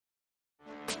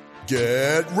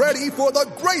Get ready for the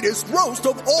greatest roast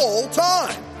of all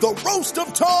time, the Roast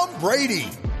of Tom Brady,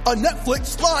 a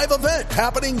Netflix live event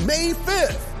happening May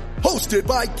 5th. Hosted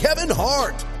by Kevin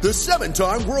Hart, the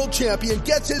 7-time world champion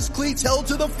gets his cleats held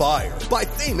to the fire by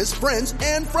famous friends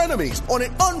and frenemies on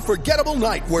an unforgettable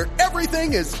night where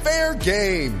everything is fair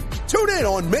game. Tune in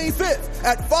on May 5th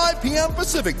at 5 p.m.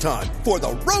 Pacific time for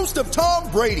the Roast of Tom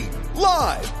Brady,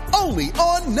 live only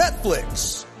on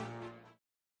Netflix.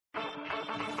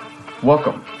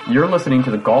 Welcome. You're listening to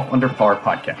the Golf Under Par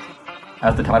podcast.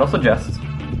 As the title suggests,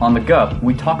 on the GUP,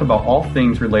 we talk about all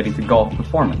things relating to golf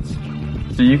performance,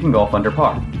 so you can golf under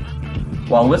par.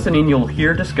 While listening, you'll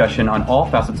hear discussion on all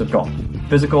facets of golf,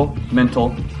 physical,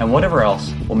 mental, and whatever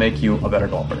else will make you a better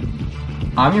golfer.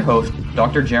 I'm your host,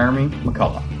 Dr. Jeremy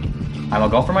McCullough. I'm a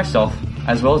golfer myself,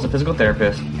 as well as a physical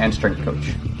therapist and strength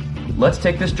coach. Let's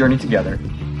take this journey together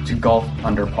to golf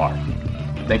under par.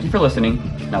 Thank you for listening.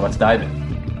 Now let's dive in.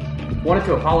 Wanted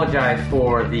to apologize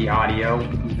for the audio.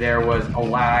 There was a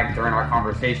lag during our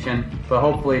conversation, but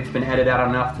hopefully it's been edited out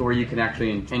enough to where you can actually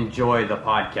enjoy the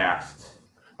podcast.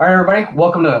 All right, everybody.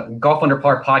 Welcome to Golf Under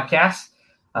Par podcast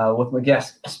with my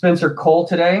guest, Spencer Cole,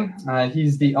 today.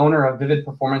 He's the owner of Vivid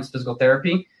Performance Physical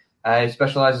Therapy. He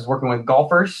specializes working with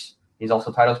golfers. He's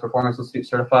also Titleist Performance Institute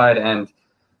certified, and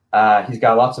he's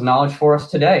got lots of knowledge for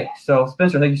us today. So,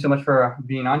 Spencer, thank you so much for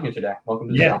being on here today. Welcome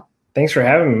to the show. Thanks for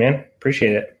having me, man.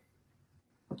 Appreciate it.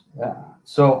 Yeah.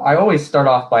 So I always start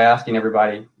off by asking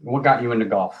everybody, what got you into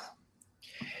golf?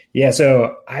 Yeah,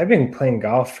 so I've been playing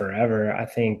golf forever. I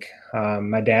think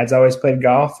my dad's always played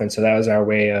golf, and so that was our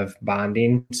way of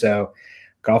bonding. So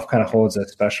golf kind of holds a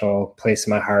special place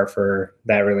in my heart for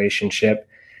that relationship.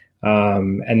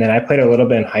 And then I played a little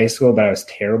bit in high school, but I was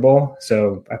terrible.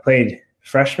 So I played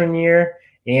freshman year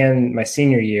and my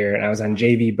senior year, and I was on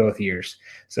JV both years.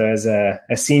 So as a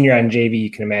senior on JV,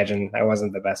 you can imagine I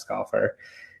wasn't the best golfer.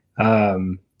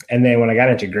 And then when I got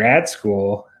into grad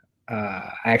school,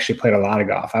 I actually played a lot of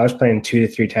golf. I was playing 2 to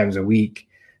 3 times a week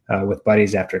with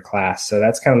buddies after class. So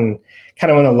that's kind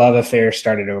of when the love affair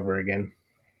started over again.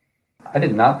 I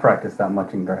did not practice that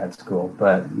much in grad school,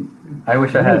 but I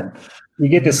wish I had. You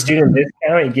get the student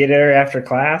discount. You get there after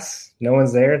class. No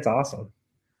one's there. It's awesome.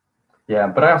 Yeah,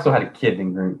 but I also had a kid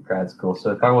in grad school.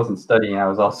 So if I wasn't studying, I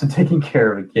was also taking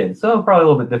care of a kid. So probably a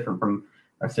little bit different from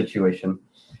our situation.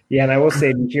 Yeah, and I will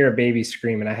say, if you hear a baby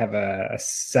scream, and I have a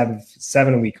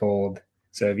 7-week-old,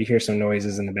 so if you hear some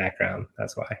noises in the background,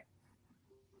 that's why.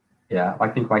 Yeah, I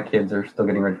think my kids are still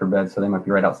getting ready for bed, so they might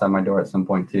be right outside my door at some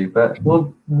point too. But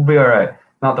we'll be all right.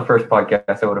 Not the first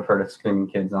podcast I would have heard of screaming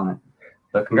kids on it.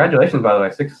 But congratulations, by the way,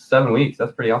 6-7 weeks.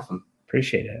 That's pretty awesome.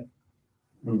 Appreciate it.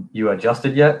 You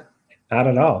adjusted yet? Not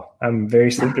at all. I'm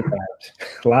very sleep deprived.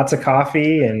 Lots of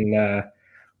coffee and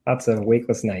lots of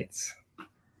wakeless nights.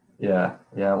 Yeah.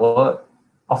 Well,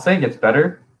 I'll say it gets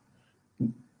better.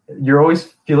 You're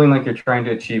always feeling like you're trying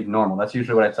to achieve normal. That's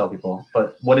usually what I tell people.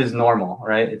 But what is normal,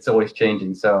 right? It's always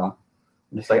changing. So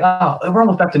I'm just like, we're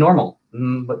almost back to normal.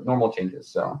 But normal changes.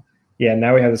 So yeah,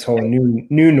 now we have this whole new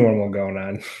normal going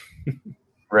on.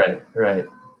 Right.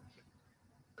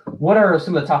 What are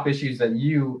some of the top issues that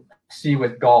you see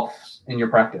with golf in your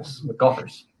practice with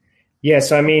golfers? Yeah,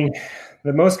 so I mean,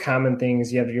 the most common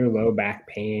things, you have your low back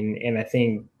pain, and I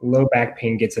think low back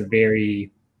pain gets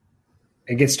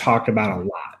talked about a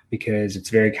lot because it's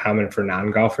very common for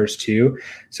non-golfers too.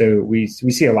 So we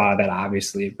see a lot of that,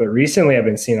 obviously, but recently I've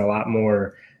been seeing a lot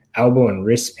more elbow and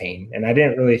wrist pain, and I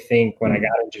didn't really think when I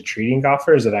got into treating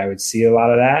golfers that I would see a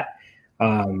lot of that.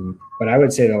 But I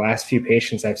would say the last few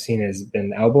patients I've seen has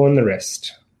been elbow and the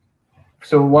wrist.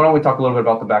 So why don't we talk a little bit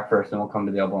about the back first, and we'll come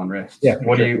to the elbow and wrist. Yeah.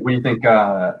 What do you think?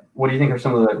 What do you think are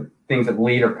some of the things that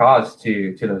lead or cause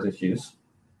to those issues?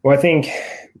 Well, I think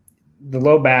the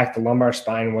low back, the lumbar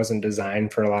spine wasn't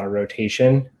designed for a lot of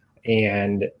rotation,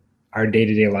 and our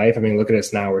day-to-day life. I mean, look at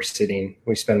us now. We're sitting.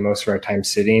 We spend most of our time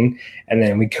sitting, and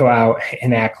then we go out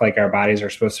and act like our bodies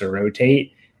are supposed to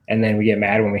rotate, and then we get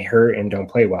mad when we hurt and don't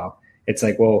play well. It's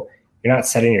like, well, you're not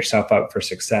setting yourself up for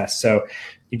success. So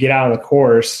you get out on the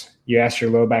course. You ask your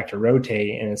low back to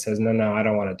rotate, and it says, no, I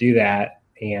don't want to do that.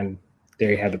 And there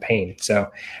you have the pain. So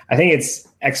I think it's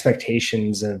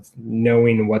expectations of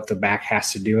knowing what the back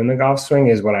has to do in the golf swing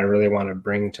is what I really want to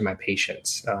bring to my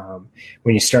patients.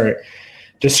 When you start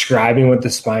describing what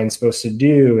the spine's supposed to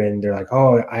do, and they're like,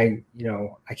 I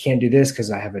can't do this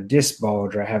because I have a disc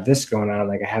bulge or I have this going on.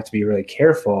 Like, I have to be really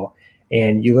careful.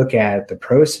 And you look at the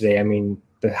pros today, I mean,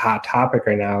 the hot topic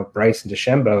right now, Bryson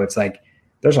DeChambeau, it's like,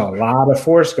 there's a lot of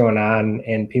force going on,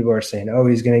 and people are saying,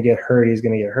 he's going to get hurt. He's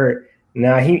going to get hurt.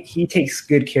 Now he takes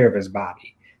good care of his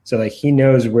body. So like, he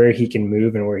knows where he can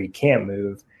move and where he can't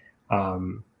move.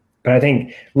 But I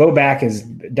think low back has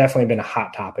definitely been a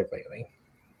hot topic lately.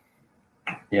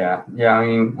 Yeah. I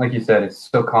mean, like you said, it's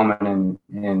so common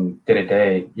in day to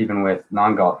day, even with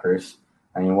non-golfers.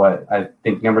 I mean, I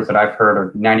think numbers that I've heard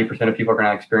are 90% of people are going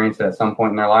to experience it at some point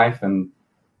in their life, and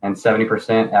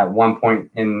 70% at one point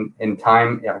in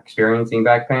time are experiencing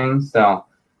back pain. So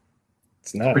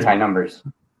it's pretty high numbers.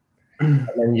 And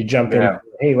then you jump in,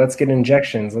 hey, let's get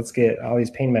injections. Let's get all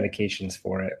these pain medications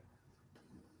for it.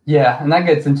 Yeah, and that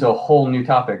gets into a whole new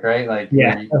topic, right? Like,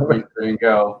 you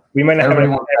go. We might not everybody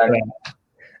wants that.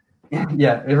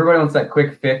 Yeah, everybody wants that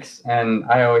quick fix. And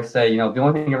I always say, the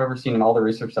only thing I've ever seen in all the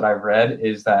research that I've read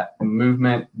is that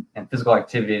movement and physical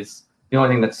activity is the only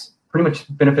thing that's pretty much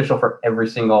beneficial for every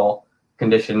single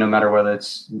condition, no matter whether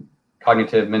it's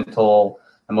cognitive, mental,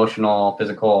 emotional,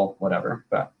 physical, whatever.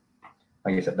 But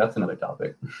like I said, that's another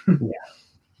topic.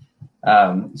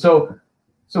 Yeah. So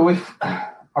if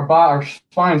our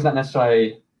spine's not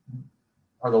necessarily,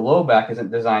 or the low back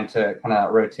isn't designed to kind of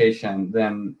that rotation,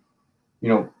 then,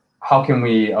 how can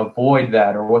we avoid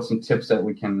that, or what's some tips that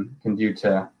we can do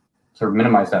to sort of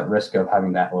minimize that risk of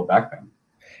having that low back pain?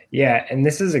 Yeah, and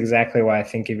this is exactly why I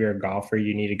think if you're a golfer,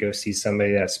 you need to go see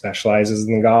somebody that specializes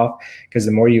in the golf, because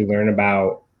the more you learn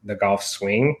about the golf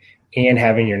swing and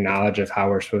having your knowledge of how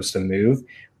we're supposed to move,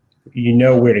 you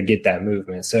know where to get that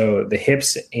movement. So the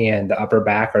hips and the upper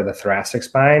back or the thoracic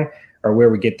spine are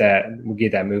where we get that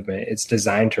movement. It's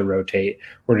designed to rotate.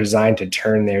 We're designed to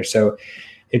turn there. So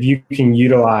if you can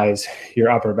utilize your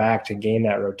upper back to gain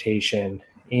that rotation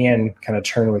and kind of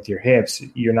turn with your hips,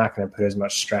 you're not going to put as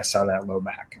much stress on that low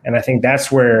back. And I think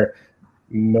that's where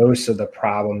most of the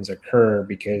problems occur,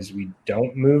 because we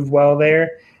don't move well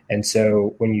there. And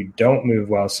so when you don't move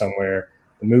well somewhere,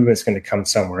 the movement's going to come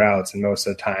somewhere else. And most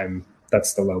of the time,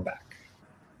 that's the low back.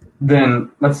 Then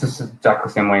that's just exactly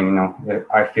the same way,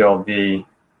 I feel the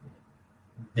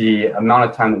amount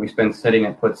of time that we spend sitting,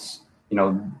 it puts,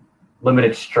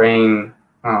 limited strain.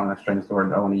 I don't know if strain is the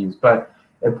word I want to use, but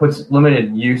it puts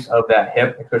limited use of that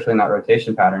hip, especially in that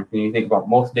rotation pattern. When you think about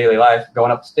most daily life,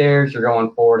 going upstairs, you're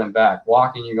going forward and back.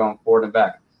 Walking, you're going forward and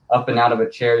back. Up and out of a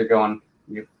chair, you're going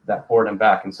that forward and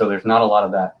back. And so there's not a lot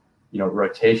of that,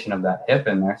 rotation of that hip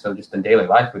in there. So just in daily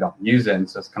life, we don't use it. And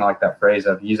so it's kind of like that phrase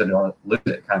of use it or lose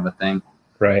it kind of a thing.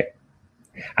 Right.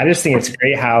 I just think it's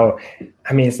great how,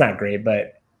 it's not great,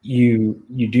 but you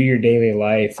do your daily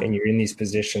life and you're in these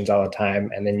positions all the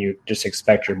time, and then you just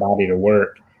expect your body to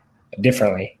work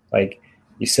differently. Like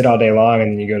you sit all day long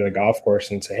and then you go to the golf course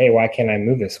and say, hey, why can't I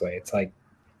move this way? It's like,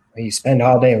 well, you spend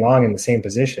all day long in the same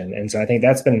position. And so I think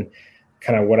that's been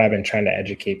kind of what I've been trying to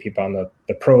educate people on,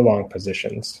 the prolonged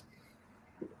positions.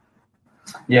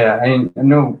 Yeah, I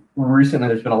know recently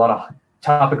there's been a lot of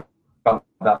topic about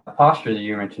the posture that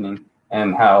you're mentioning,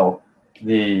 and how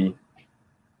the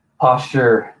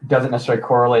posture doesn't necessarily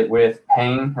correlate with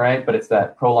pain, right? But it's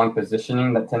that prolonged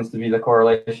positioning that tends to be the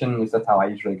correlation. At least that's how I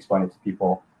usually explain it to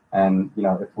people. And,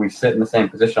 if we sit in the same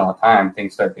position all the time,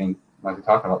 things start being, like we're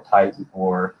talking about, tight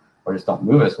or just don't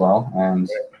move as well. And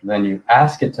then you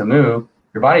ask it to move,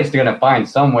 your body's still going to find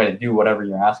some way to do whatever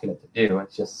you're asking it to do.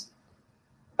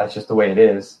 That's just the way it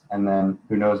is. And then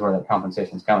who knows where that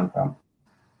compensation is coming from.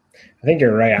 I think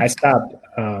you're right. I stopped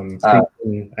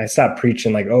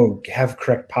preaching like, oh, have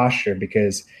correct posture,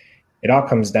 because it all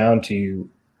comes down to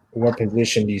what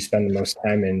position do you spend the most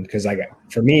time in? Because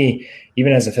for me,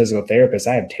 even as a physical therapist,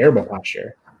 I have terrible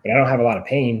posture, but I don't have a lot of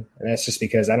pain. And that's just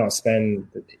because I don't spend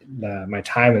my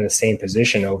time in the same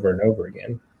position over and over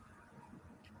again.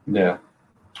 Yeah.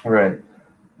 All right.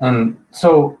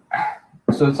 So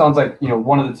it sounds like,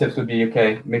 one of the tips would be,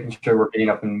 making sure we're getting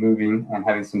up and moving and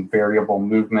having some variable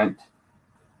movement.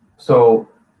 So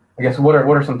I guess what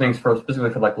are some things specifically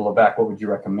for like the low back? What would you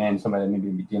recommend somebody that maybe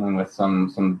be dealing with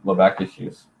some low back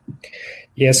issues?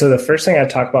 Yeah. So the first thing I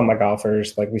talk about my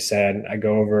golfers, like we said, I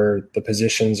go over the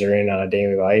positions they're in on a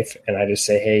daily life. And I just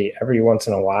say, hey, every once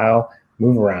in a while,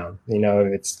 move around.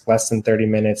 It's less than 30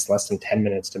 minutes, less than 10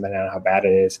 minutes, depending on how bad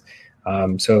it is.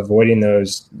 So avoiding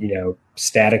those,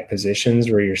 static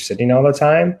positions where you're sitting all the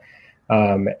time.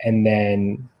 And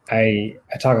then I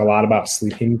talk a lot about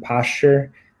sleeping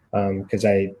posture, because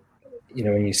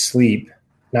when you sleep,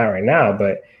 not right now,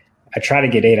 but I try to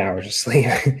get 8 hours of sleep.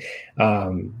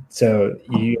 So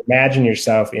you imagine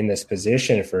yourself in this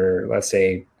position for, let's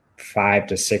say, 5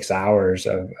 to 6 hours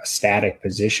of a static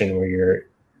position where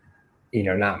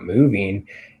you're not moving.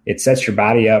 It sets your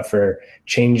body up for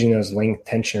changing those length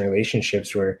tension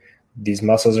relationships where these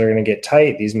muscles are going to get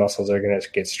tight, these muscles are going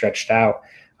to get stretched out.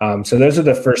 So those are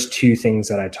the first two things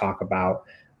that I talk about.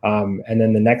 And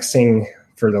then the next thing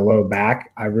for the low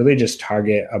back, I really just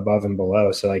target above and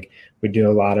below. So like We do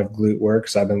a lot of glute work.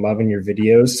 So I've been loving your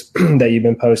videos that you've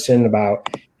been posting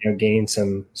about, gaining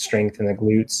some strength in the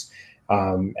glutes.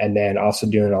 And then also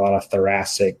doing a lot of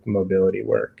thoracic mobility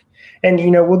work. And,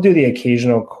 we'll do the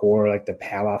occasional core, like the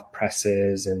Pallof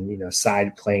presses and,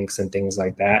 side planks and things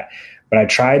like that. But I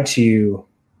try to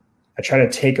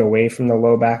take away from the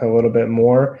low back a little bit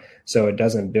more so it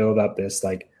doesn't build up this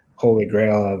like holy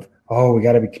grail of, oh, we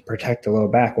got to protect the low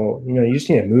back. Well, you just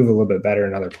need to move a little bit better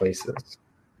in other places.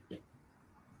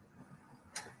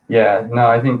 Yeah, no,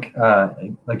 I think,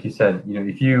 like you said,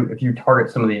 if you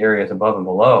target some of the areas above and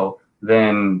below,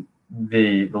 then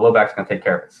the low back's going to take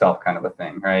care of itself, kind of a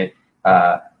thing, right?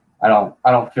 I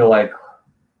don't feel like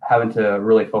having to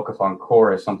really focus on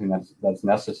core is something that's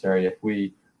necessary. If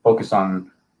we focus on,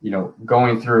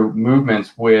 going through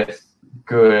movements with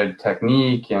good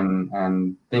technique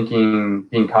and thinking,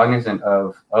 being cognizant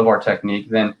of our technique,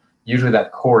 then usually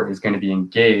that core is going to be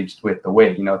engaged with the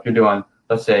weight. If you're doing,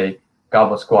 let's say,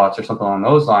 goblet squats or something along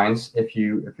those lines, if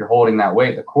you're holding that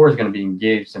weight, the core is going to be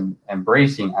engaged and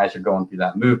bracing as you're going through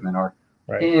that movement. Or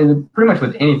pretty much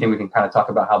with anything, we can kind of talk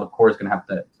about how the core is going to have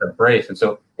to brace. And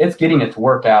so it's getting its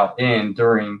workout in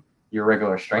during your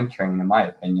regular strength training, in my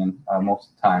opinion,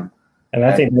 most of the time. And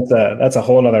I think that's a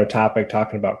whole other topic,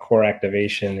 talking about core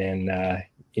activation and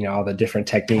all the different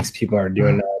techniques people are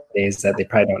doing nowadays that they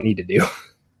probably don't need to do.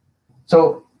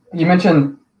 So you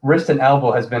mentioned wrist and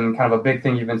elbow has been kind of a big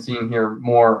thing you've been seeing here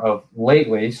more of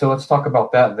lately. So let's talk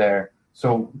about that there.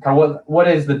 So kind of what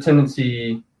is the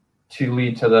tendency to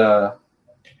lead to the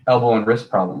elbow and wrist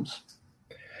problems?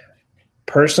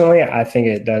 Personally, I think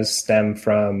it does stem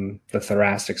from the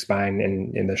thoracic spine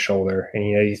and in the shoulder. And,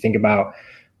 you think about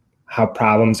how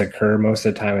problems occur, most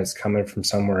of the time it's coming from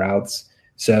somewhere else.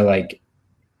 So like,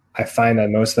 I find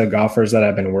that most of the golfers that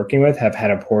I've been working with have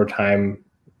had a poor time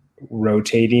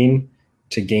rotating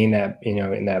to gain that,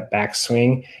 in that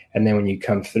backswing. And then when you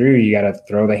come through, you got to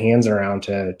throw the hands around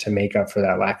to make up for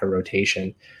that lack of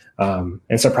rotation. And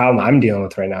it's a problem I'm dealing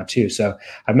with right now too. So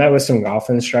I've met with some golf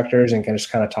instructors and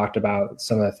just kind of talked about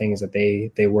some of the things that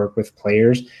they work with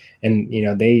players. And,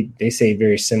 they say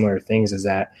very similar things, is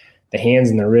that the hands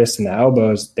and the wrists and the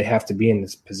elbows, they have to be in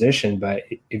this position. But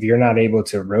if you're not able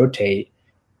to rotate,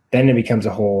 then it becomes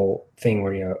a whole thing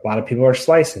where, a lot of people are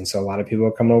slicing. So a lot of people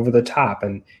are coming over the top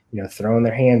and, throwing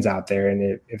their hands out there.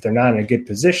 And if they're not in a good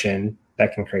position,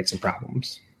 that can create some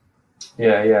problems.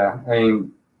 Yeah. I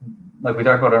mean, like we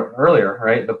talked about earlier,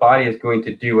 right? The body is going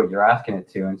to do what you're asking it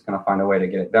to, and it's going to find a way to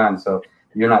get it done. So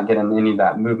if you're not getting any of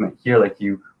that movement here like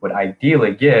you would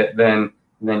ideally get, then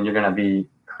you're going to be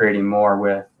creating more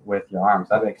with your arms.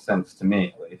 That makes sense to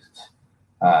me, at least.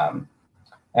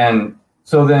 And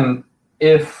so then,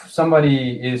 if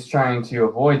somebody is trying to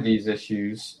avoid these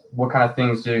issues, what kind of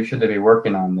things should they be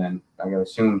working on then? I would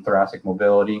assume thoracic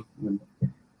mobility.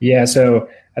 Yeah, so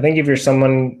I think if you're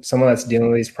someone that's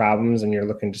dealing with these problems and you're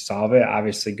looking to solve it,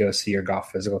 obviously go see your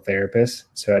golf physical therapist.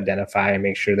 So identify and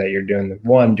make sure that you're doing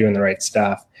the right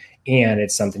stuff, and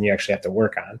it's something you actually have to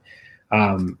work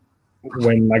on.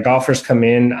 When my golfers come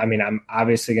in, I mean, I'm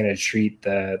obviously going to treat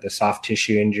the soft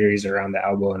tissue injuries around the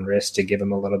elbow and wrist to give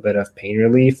them a little bit of pain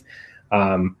relief.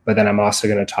 But then I'm also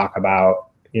going to talk about,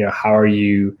 how are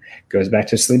you, goes back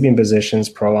to sleeping positions,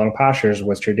 prolonged postures.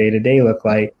 What's your day-to-day look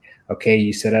like? Okay,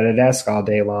 you sit at a desk all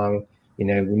day long. We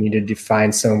need to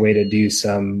find some way to do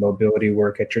some mobility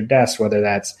work at your desk, whether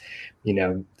that's,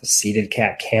 the seated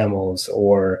cat camels,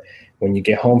 or when you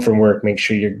get home from work, make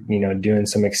sure you're, doing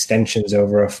some extensions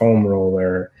over a foam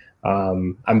roller.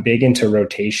 I'm big into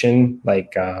rotation,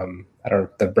 like,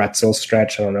 the Bretzel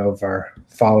stretch. I don't know if our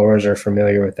followers are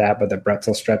familiar with that, but the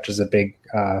Bretzel stretch is a big,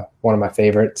 one of my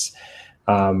favorites.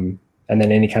 And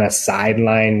then any kind of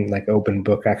sideline, like open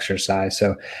book exercise.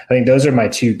 So I think those are my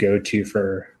two go-to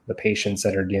for the patients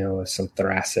that are dealing with some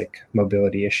thoracic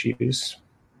mobility issues.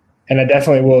 And I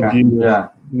definitely will do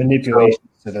manipulations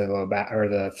to the low back or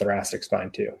the thoracic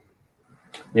spine too.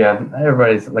 Yeah,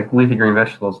 everybody's like leafy green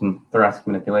vegetables and thoracic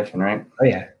manipulation, right? Oh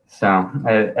yeah. So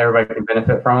everybody can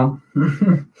benefit from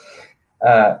them.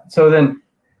 So then,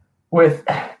 with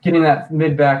getting that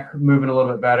mid back moving a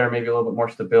little bit better, maybe a little bit more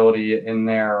stability in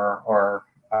there, or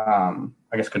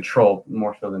I guess control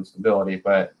more so than stability,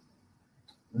 but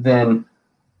then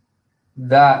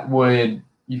that would,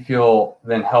 you feel,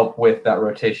 then help with that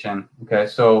rotation. Okay,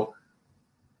 so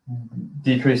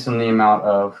decreasing the amount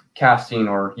of casting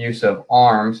or use of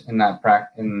arms in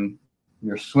in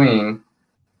your swing,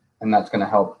 and that's going to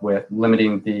help with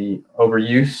limiting the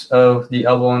overuse of the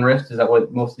elbow and wrist. Is that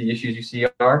what most of the issues you see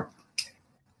are?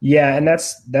 Yeah, and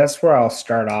that's where I'll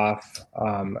start off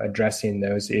addressing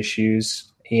those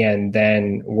issues. and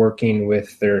then working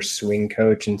with their swing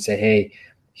coach and say, hey,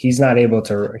 he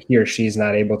or she's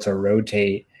not able to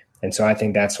rotate. And so I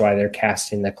think that's why they're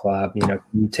casting the club.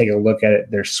 You take a look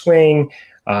at their swing.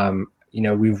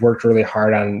 We've worked really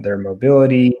hard on their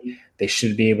mobility. They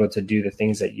should be able to do the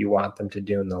things that you want them to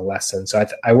do in the lesson. So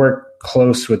I work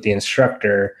close with the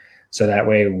instructor, so that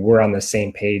way we're on the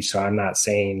same page. So I'm not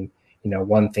saying,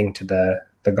 one thing to the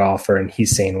golfer and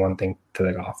he's saying one thing to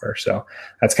the golfer. So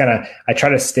that's I try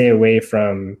to stay away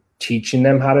from teaching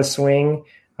them how to swing.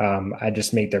 I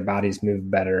just make their bodies move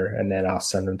better, and then I'll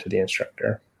send them to the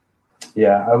instructor.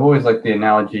 Yeah, I've always liked the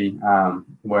analogy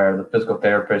where the physical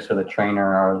therapist or the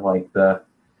trainer are like the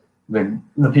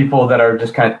people that are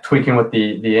just kind of tweaking with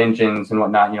the engines and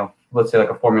whatnot. Let's say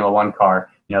like a Formula One car.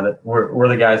 That we're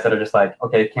the guys that are just like,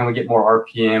 okay, can we get more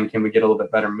RPM? Can we get a little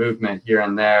bit better movement here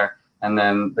and there? And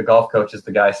then the golf coach is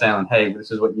the guy saying, hey,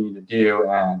 this is what you need to do,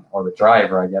 or the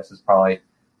driver, I guess, is probably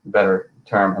a better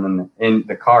term. And then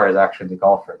the car is actually the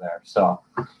golfer there. So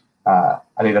I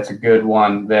think that's a good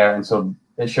one there. And so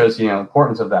it shows the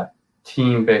importance of that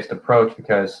team-based approach,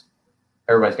 because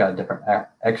everybody's got a different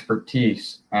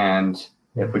expertise, and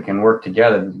if we can work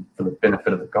together for the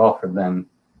benefit of the golfer, then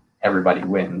everybody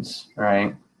wins,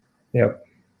 right? Yep.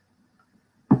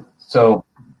 So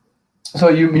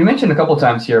you mentioned a couple of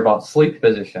times here about sleep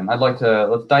position. Let's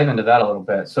dive into that a little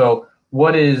bit. So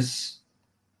what is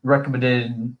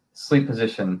recommended sleep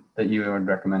position that you would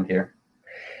recommend here?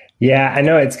 Yeah, I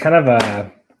know it's kind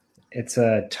of it's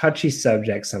a touchy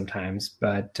subject sometimes,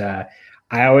 but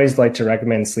I always like to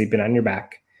recommend sleeping on your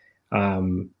back.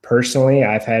 Personally,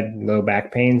 I've had low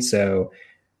back pain, so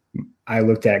I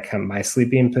looked at kind of my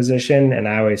sleeping position, and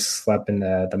I always slept in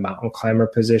the mountain climber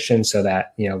position, so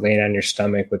that, laying on your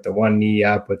stomach with the one knee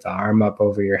up, with the arm up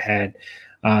over your head.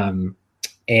 And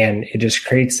it just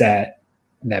creates that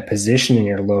position in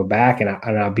your low back, and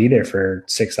I'll be there for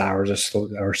 6 hours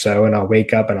or so, and I'll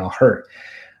wake up and I'll hurt.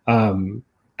 I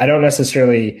don't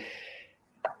necessarily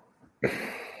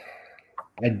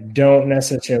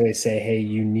say, hey,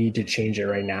 you need to change it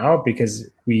right now, because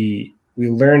we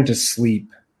learn to sleep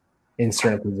in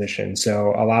certain positions.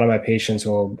 So a lot of my patients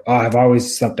will, I've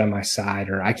always slept on my side,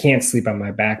 or I can't sleep on my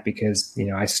back because,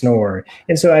 I snore.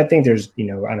 And so I think there's,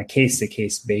 on a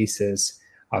case-to-case basis,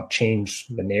 I'll change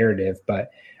the narrative.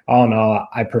 But all in all,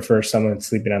 I prefer someone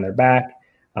sleeping on their back,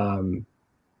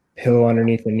 pillow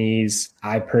underneath the knees.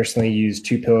 I personally use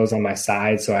 2 pillows on my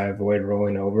side, so I avoid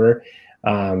rolling over.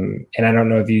 And I don't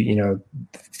know if you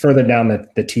further down the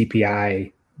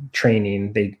TPI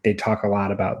training, they talk a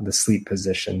lot about the sleep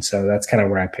position. So that's kind of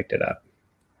where I picked it up.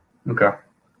 Okay.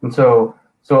 And so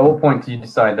at what point do you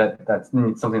decide that that's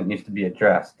something that needs to be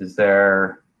addressed? Is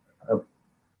there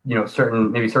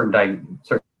certain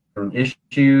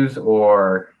issues,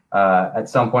 or at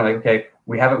some point, like, okay,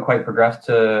 we haven't quite progressed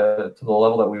to the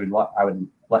level that I would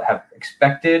have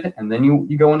expected, and then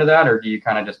you go into that, or do you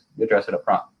kind of just address it up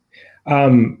front?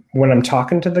 When I'm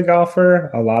talking to the golfer,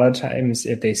 a lot of times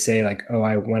if they say like,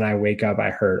 when I wake up, I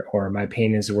hurt, or my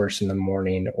pain is worse in the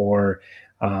morning, or,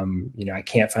 I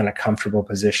can't find a comfortable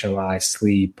position while I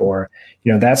sleep, or,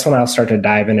 that's when I'll start to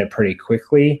dive in it pretty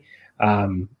quickly.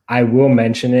 I will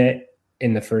mention it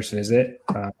in the first visit,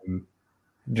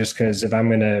 just because if I'm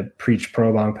going to preach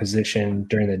prolonged position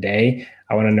during the day,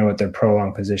 I want to know what their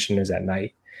prolonged position is at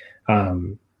night.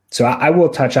 So I will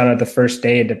touch on it the first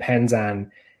day. It depends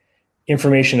on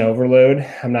information overload.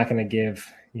 I'm not going to give,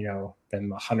 them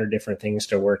 100 different things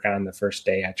to work on the first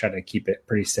day. I try to keep it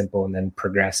pretty simple and then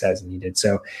progress as needed.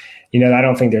 So, I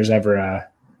don't think there's ever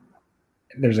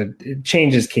it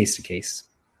changes case to case.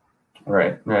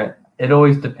 Right. It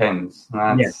always depends.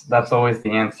 That's always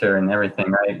the answer and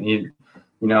everything, right? You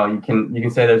can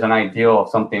say there's an ideal of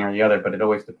something or the other, but it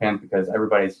always depends, because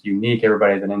everybody's unique.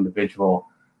 Everybody's an individual.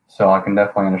 So I can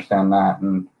definitely understand that.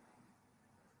 And,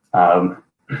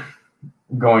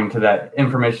 going to that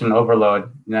information overload,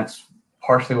 and that's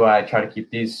partially why I try to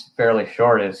keep these fairly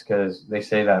short, is because they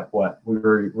say that we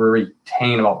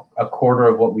retain about a quarter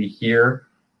of what we hear.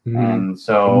 Mm-hmm. And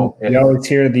so you always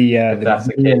hear if that's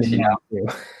the case,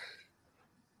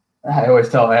 I always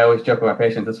joke with my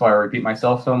patients, that's why I repeat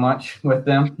myself so much with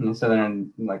them. And so then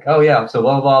I'm like, oh yeah, so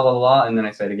blah, blah, blah, blah, and then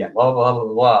I say it again, blah, blah, blah,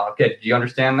 blah, blah. Okay, do you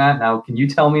understand that? Now, can you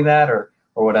tell me that, or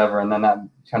whatever? And then that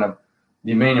kind of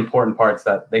the main important parts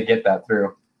that they get that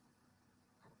through.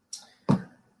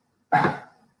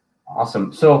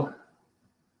 Awesome. So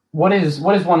what is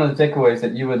one of the takeaways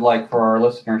that you would like for our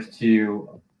listeners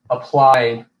to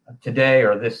apply today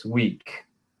or this week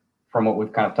from what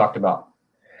we've kind of talked about?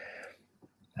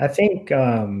 I think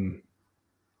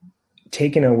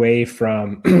taken away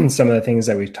from some of the things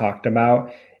that we've talked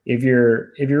about if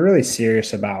you're really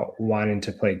serious about wanting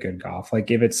to play good golf,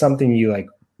 like if it's something you like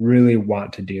really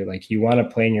want to do, like you want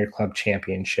to play in your club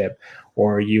championship,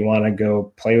 or you want to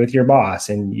go play with your boss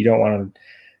and you don't want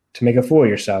to make a fool of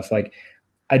yourself, like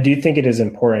I do think it is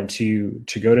important to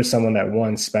go to someone that,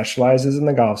 one, specializes in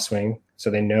the golf swing, so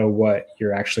they know what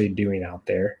you're actually doing out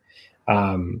there.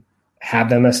 Have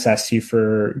them assess you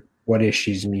for what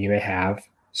issues you may have.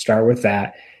 Start with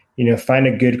that. Find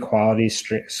a good quality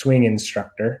swing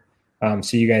instructor,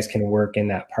 so you guys can work in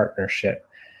that partnership.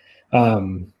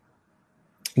 The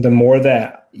more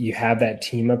that you have that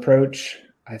team approach,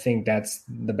 I think that's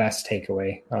the best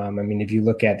takeaway. If you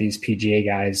look at these PGA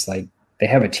guys, like they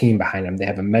have a team behind them. They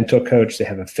have a mental coach, they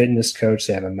have a fitness coach,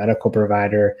 they have a medical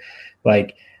provider.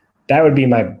 Like that would be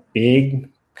my big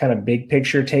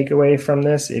picture takeaway from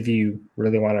this. If you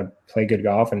really want to play good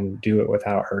golf and do it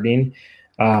without hurting,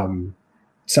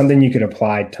 something you could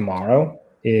apply tomorrow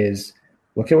is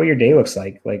look at what your day looks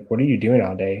like. Like, what are you doing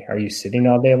all day? Are you sitting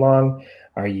all day long?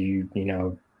 Are you,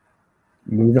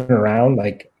 moving around?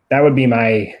 Like that would be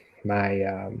my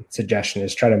suggestion,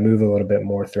 is try to move a little bit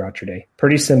more throughout your day.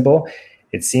 Pretty simple.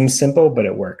 It seems simple, but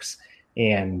it works.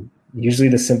 And usually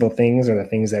the simple things are the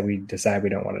things that we decide we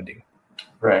don't want to do.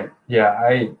 Right.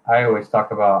 Yeah. I always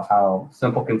talk about how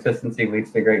simple consistency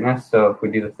leads to greatness. So if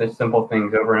we do the simple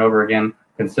things over and over again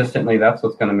consistently, that's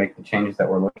what's going to make the changes that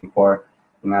we're looking for.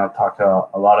 I've talked to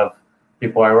a lot of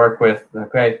people I work with.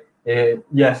 Okay.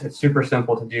 Yes, it's super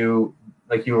simple to do.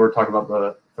 Like you were talking about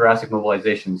the thoracic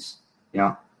mobilizations,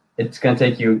 it's going to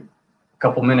take you a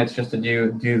couple minutes just to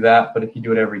do that. But if you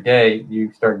do it every day,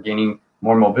 you start gaining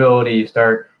more mobility, you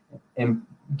start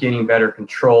gaining better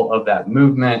control of that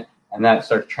movement, and that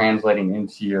starts translating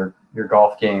into your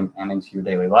golf game and into your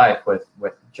daily life with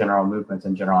general movements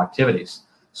and general activities.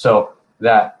 So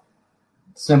that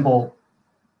simple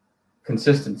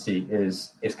consistency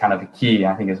is kind of the key.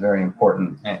 I think is very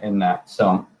important in that.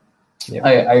 So yeah.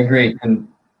 I agree. And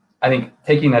I think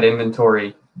taking that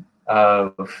inventory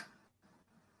of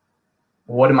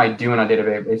what am I doing on a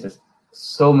day-to-day basis,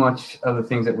 so much of the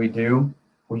things that we do,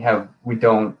 we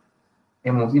don't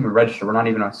even register. We're not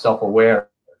even self-aware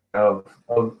of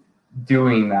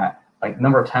doing that. Like the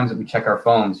number of times that we check our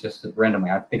phones just randomly.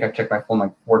 I think I've checked my phone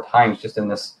like 4 times just in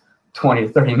this 20 to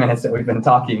 30 minutes that we've been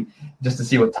talking, just to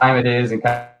see what time it is, and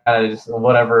kind of just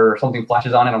whatever, something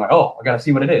flashes on it, I'm like, oh, I got to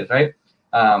see what it is, right?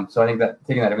 So I think that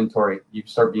taking that inventory, you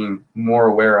start being more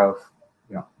aware of,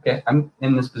 okay, I'm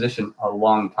in this position a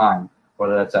long time,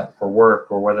 whether that's for work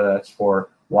or whether that's for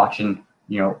watching,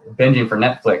 binging for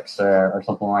Netflix or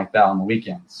something like that on the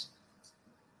weekends.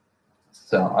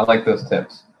 So I like those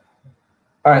tips.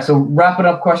 All right, so wrapping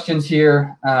up questions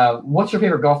here. What's your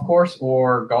favorite golf course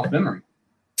or golf memory?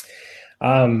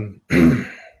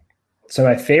 So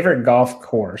my favorite golf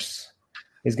course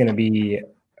is going to be,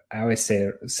 I always say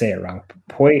it wrong,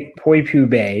 Poipu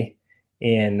Bay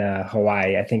in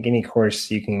Hawaii. I think any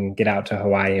course you can get out to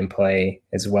Hawaii and play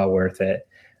is well worth it.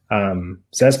 So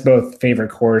that's both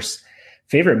favorite course.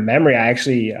 Favorite memory,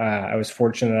 I was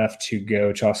fortunate enough to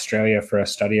go to Australia for a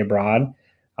study abroad.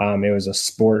 It was a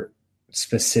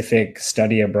sport-specific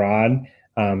study abroad.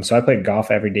 So I played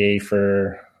golf every day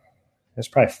for, it was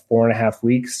probably 4.5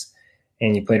 weeks,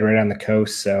 and you played right on the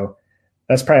coast. So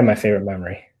that's probably my favorite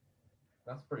memory.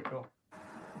 That's pretty cool.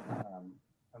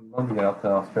 I'd love to get out to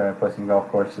Australia, play some golf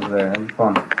courses there. It'd be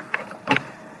fun.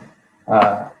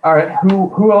 All right,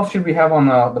 who else should we have on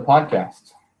the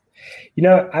podcast?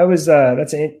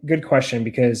 That's a good question,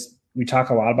 because we talk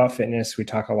a lot about fitness. We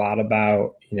talk a lot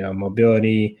about,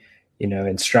 mobility,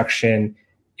 instruction.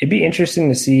 It'd be interesting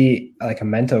to see like a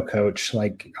mental coach.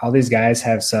 Like all these guys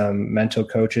have some mental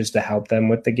coaches to help them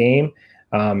with the game.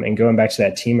 And going back to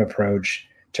that team approach,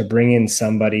 to bring in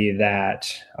somebody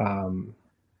that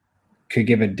could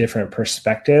give a different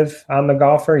perspective on the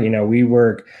golfer. We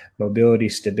work mobility,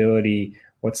 stability,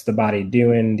 what's the body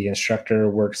doing? The instructor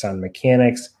works on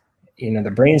mechanics.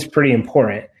 The brain's pretty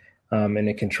important, and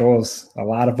it controls a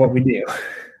lot of what we do.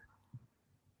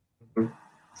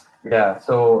 Yeah,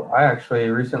 so I actually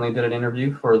recently did an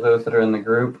interview for those that are in the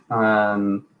group,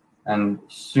 and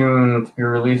soon to be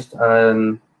released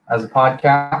as a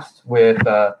podcast with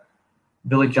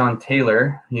Billy John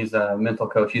Taylor. He's a mental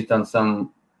coach. He's done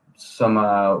some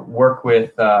work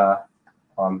with, I'm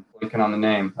blanking on the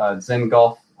name, Zen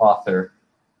Golf author.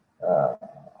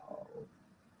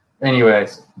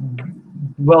 Anyways,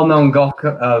 well-known golf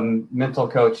mental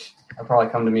coach. I'll probably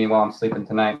come to me while I'm sleeping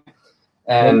tonight.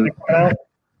 And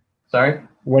sorry?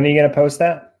 When are you going to post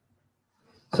that?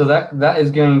 So that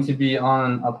is going to be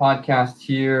on a podcast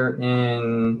here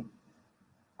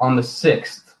on the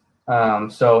 6th.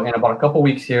 So in about a couple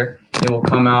weeks here. it will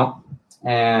come out.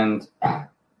 And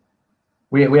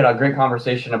we had a great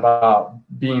conversation about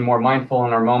being more mindful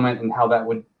in our moment and how that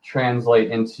would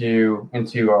translate into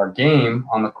our game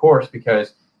on the course,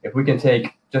 because if we can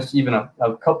take just even a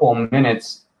couple of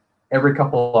minutes every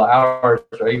couple of hours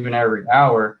or even every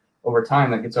hour over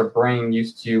time, that gets our brain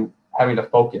used to having to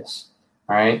focus,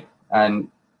 right? And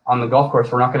on the golf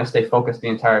course, we're not going to stay focused the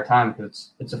entire time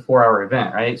because it's a 4-hour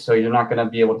event, right? So you're not going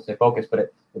to be able to stay focused, but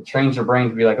it trains your brain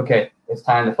to be like, okay, it's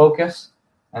time to focus.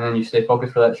 And then you stay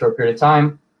focused for that short period of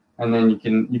time. And then you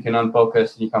can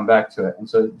unfocus and you come back to it. And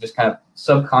so it just kind of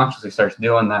subconsciously starts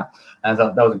doing that. And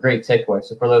that was a great takeaway.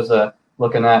 So for those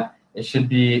looking at, it should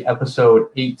be episode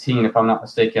 18, if I'm not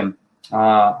mistaken,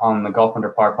 on the Golf Under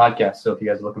Par podcast. So if you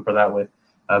guys are looking for that with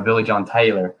Billy John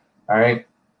Taylor. All right.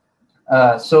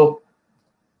 So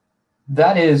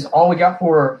that is all we got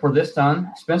for this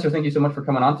time. Spencer, thank you so much for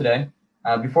coming on today.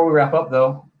 Before we wrap up,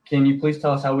 though, can you please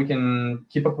tell us how we can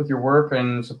keep up with your work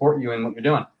and support you in what you're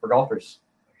doing for golfers?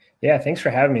 Yeah, thanks for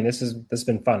having me. This has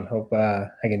been fun. Hope I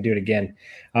can do it again.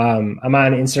 I'm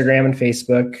on Instagram and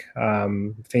Facebook.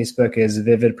 Facebook is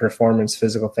Vivid Performance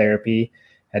Physical Therapy.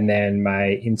 And then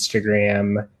my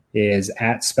Instagram is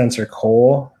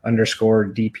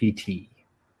 @SpencerCole_DPT.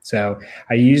 So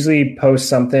I usually post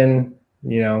something,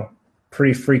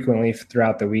 pretty frequently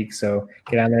throughout the week. So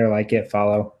get on there, like it,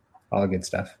 follow, all the good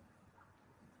stuff.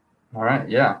 All right.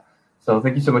 Yeah. So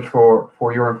thank you so much for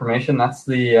your information. That's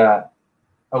the,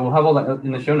 we'll have all that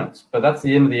in the show notes, but that's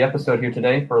the end of the episode here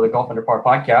today for the Golf Under Par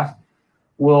podcast.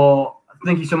 Well,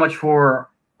 thank you so much for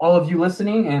all of you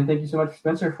listening. And thank you so much,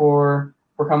 Spencer, for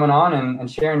coming on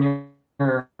and sharing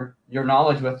your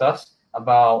knowledge with us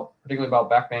particularly about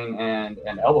back pain and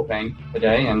elbow pain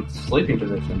today and sleeping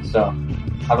positions. So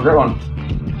have a great one.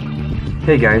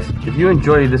 Hey guys, if you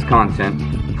enjoyed this content,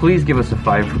 please give us a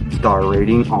 5-star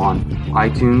rating on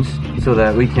iTunes so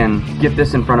that we can get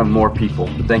this in front of more people.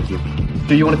 Thank you.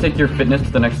 Do you want to take your fitness to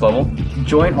the next level?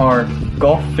 Join our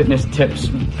Golf Fitness Tips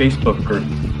Facebook group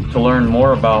to learn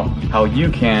more about how you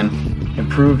can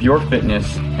improve your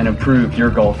fitness and improve your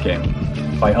golf game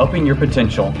by upping your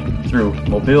potential through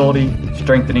mobility,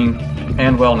 strengthening,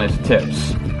 and wellness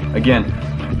tips. Again,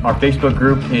 our Facebook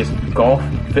group is Golf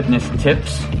Fitness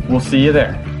Tips. We'll see you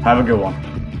there. Have a good one.